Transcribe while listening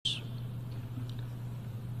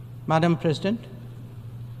Madam President,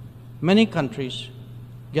 many countries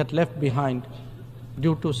get left behind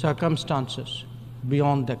due to circumstances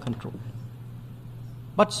beyond their control.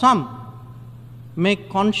 But some make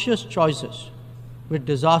conscious choices with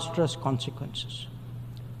disastrous consequences.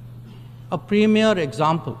 A premier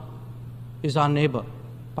example is our neighbor,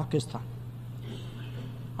 Pakistan.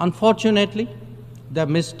 Unfortunately, their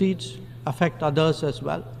misdeeds affect others as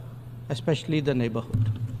well, especially the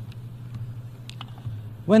neighborhood.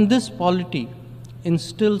 When this polity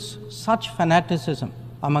instills such fanaticism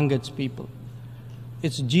among its people,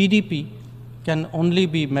 its GDP can only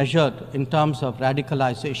be measured in terms of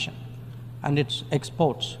radicalization and its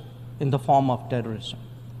exports in the form of terrorism.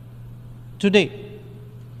 Today,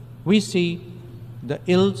 we see the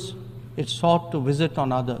ills it sought to visit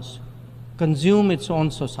on others consume its own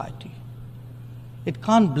society. It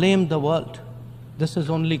can't blame the world. This is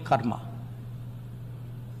only karma.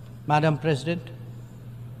 Madam President,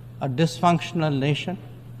 a dysfunctional nation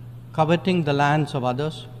coveting the lands of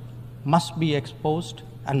others must be exposed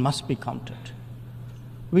and must be countered.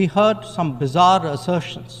 We heard some bizarre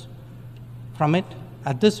assertions from it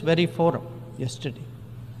at this very forum yesterday.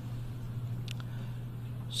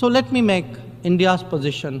 So let me make India's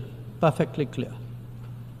position perfectly clear.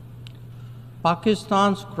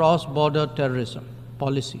 Pakistan's cross-border terrorism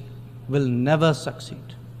policy will never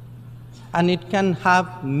succeed, and it can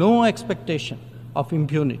have no expectation of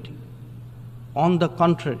impunity. On the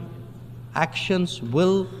contrary, actions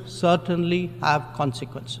will certainly have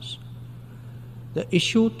consequences. The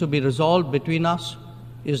issue to be resolved between us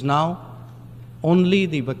is now only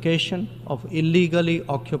the vacation of illegally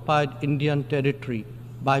occupied Indian territory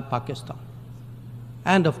by Pakistan,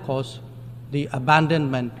 and of course, the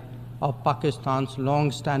abandonment of Pakistan's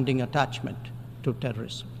long-standing attachment to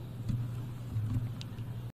terrorism.